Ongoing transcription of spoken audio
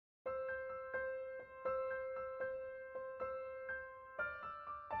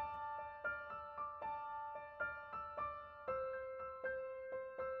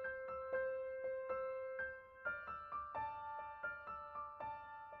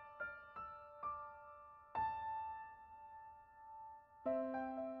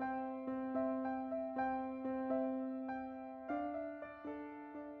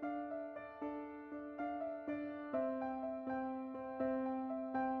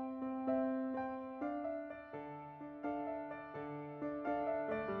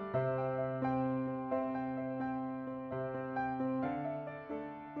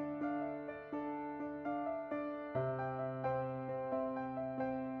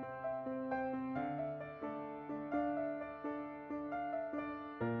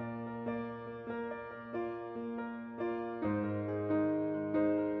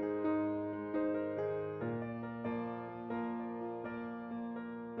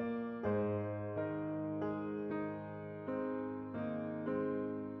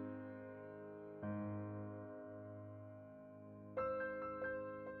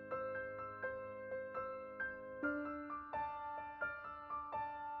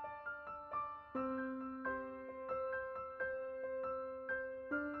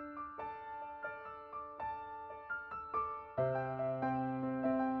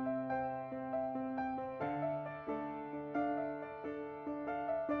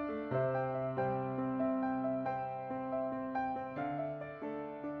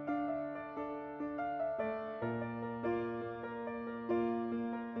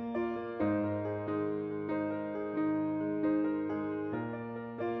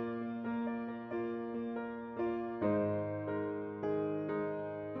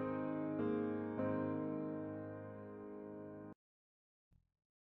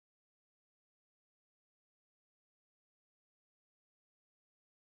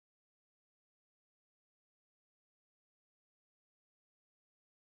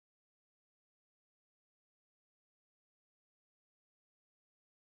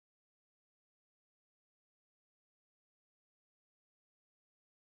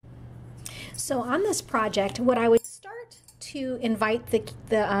So on this project, what I would start to invite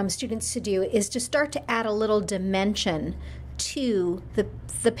the students to do is to start to add a little dimension to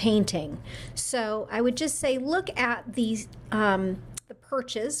the painting. So I would just say, look at the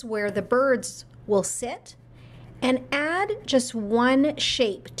perches where the birds will sit, and add just one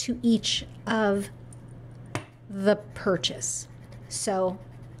shape to each of the perches. So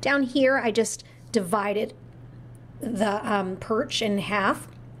down here, I just divided the perch in half.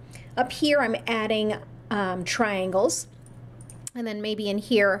 Up here, I'm adding triangles, and then maybe in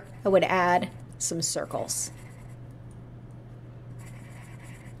here, I would add some circles.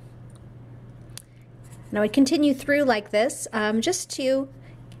 And I would continue through like this, just to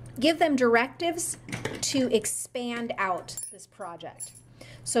give them directives to expand out this project.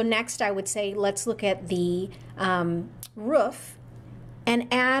 So next I would say, let's look at the roof and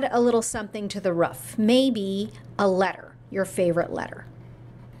add a little something to the roof. Maybe a letter, your favorite letter.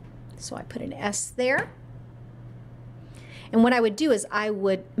 So I put an S there. And what I would do is I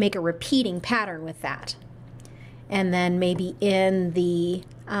would make a repeating pattern with that. And then maybe in the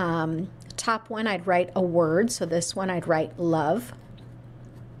top one I'd write a word. So this one I'd write love.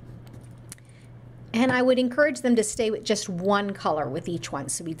 And I would encourage them to stay with just one color with each one.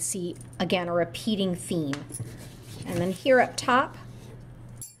 So we'd see, again, a repeating theme. And then here up top,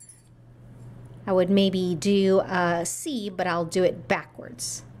 I would maybe do a C, but I'll do it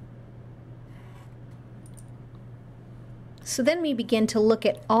backwards. So then we begin to look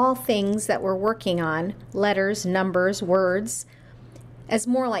at all things that we're working on, letters, numbers, words, as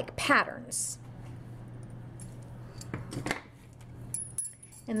more like patterns.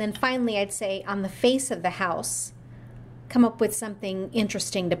 And then finally, I'd say on the face of the house, come up with something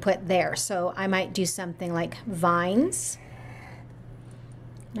interesting to put there. So I might do something like vines.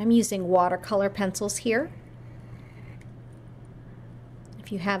 I'm using watercolor pencils here.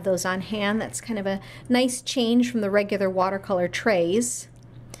 If you have those on hand, that's kind of a nice change from the regular watercolor trays.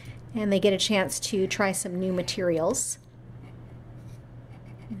 And they get a chance to try some new materials.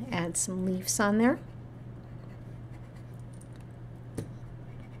 Add some leaves on there.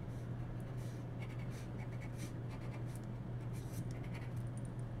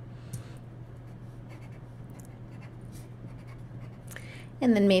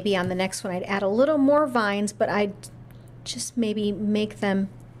 And then maybe on the next one I'd add a little more vines, but I'd just maybe make them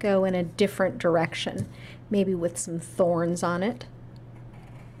go in a different direction, maybe with some thorns on it.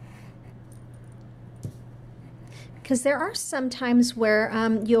 Because there are some times where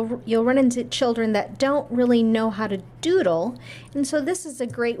you'll run into children that don't really know how to doodle, and so this is a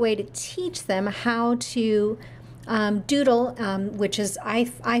great way to teach them how to doodle, which is I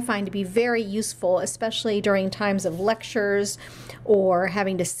find to be very useful, especially during times of lectures or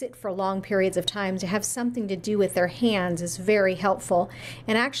having to sit for long periods of time. To have something to do with their hands is very helpful.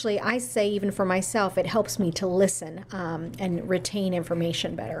 And actually, I say even for myself, it helps me to listen and retain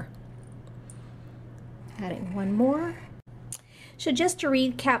information better. Adding one more. So just to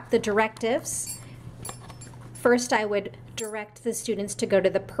recap the directives, first I would direct the students to go to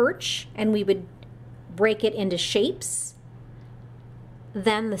the perch, and we would break it into shapes.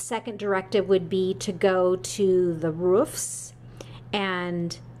 Then the second directive would be to go to the roofs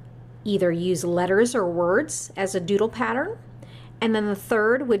and either use letters or words as a doodle pattern. And then the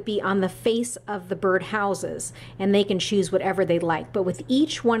third would be on the face of the birdhouses, and they can choose whatever they like. But with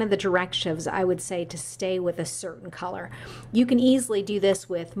each one of the directives, I would say to stay with a certain color. You can easily do this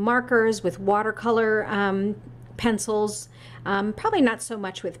with markers, with watercolor pencils, probably not so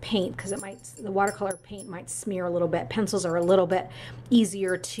much with paint, because the watercolor paint might smear a little bit. Pencils are a little bit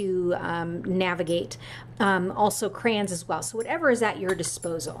easier to navigate. Also crayons as well. So whatever is at your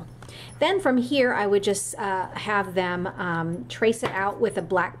disposal. Then from here, I would just have them trace it out with a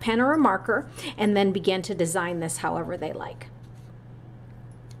black pen or a marker, and then begin to design this however they like.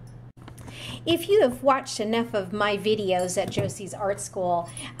 If you have watched enough of my videos at Joseys Art School,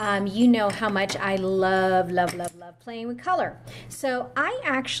 you know how much I love playing with color. So I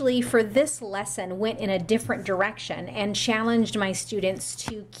actually, for this lesson, went in a different direction and challenged my students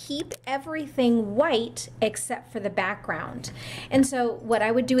to keep everything white except for the background. And so what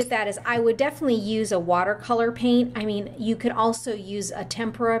I would do with that is I would definitely use a watercolor paint. I mean, you could also use a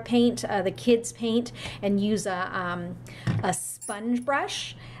tempera paint, the kids paint, and use a sponge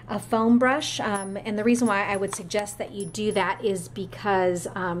brush, a foam brush, and the reason why I would suggest that you do that is because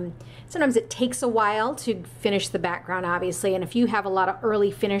sometimes it takes a while to finish the background, obviously, and if you have a lot of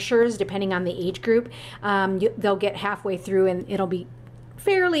early finishers, depending on the age group, they'll get halfway through and it'll be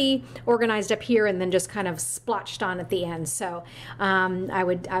fairly organized up here and then just kind of splotched on at the end. So I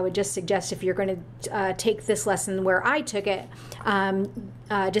would just suggest, if you're going to take this lesson where I took it,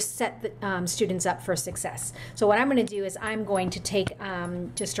 just set the students up for success. So what I'm going to do is I'm going to take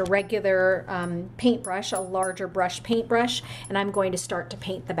just a regular paintbrush, a larger brush paintbrush, and I'm going to start to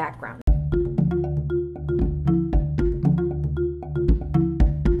paint the background.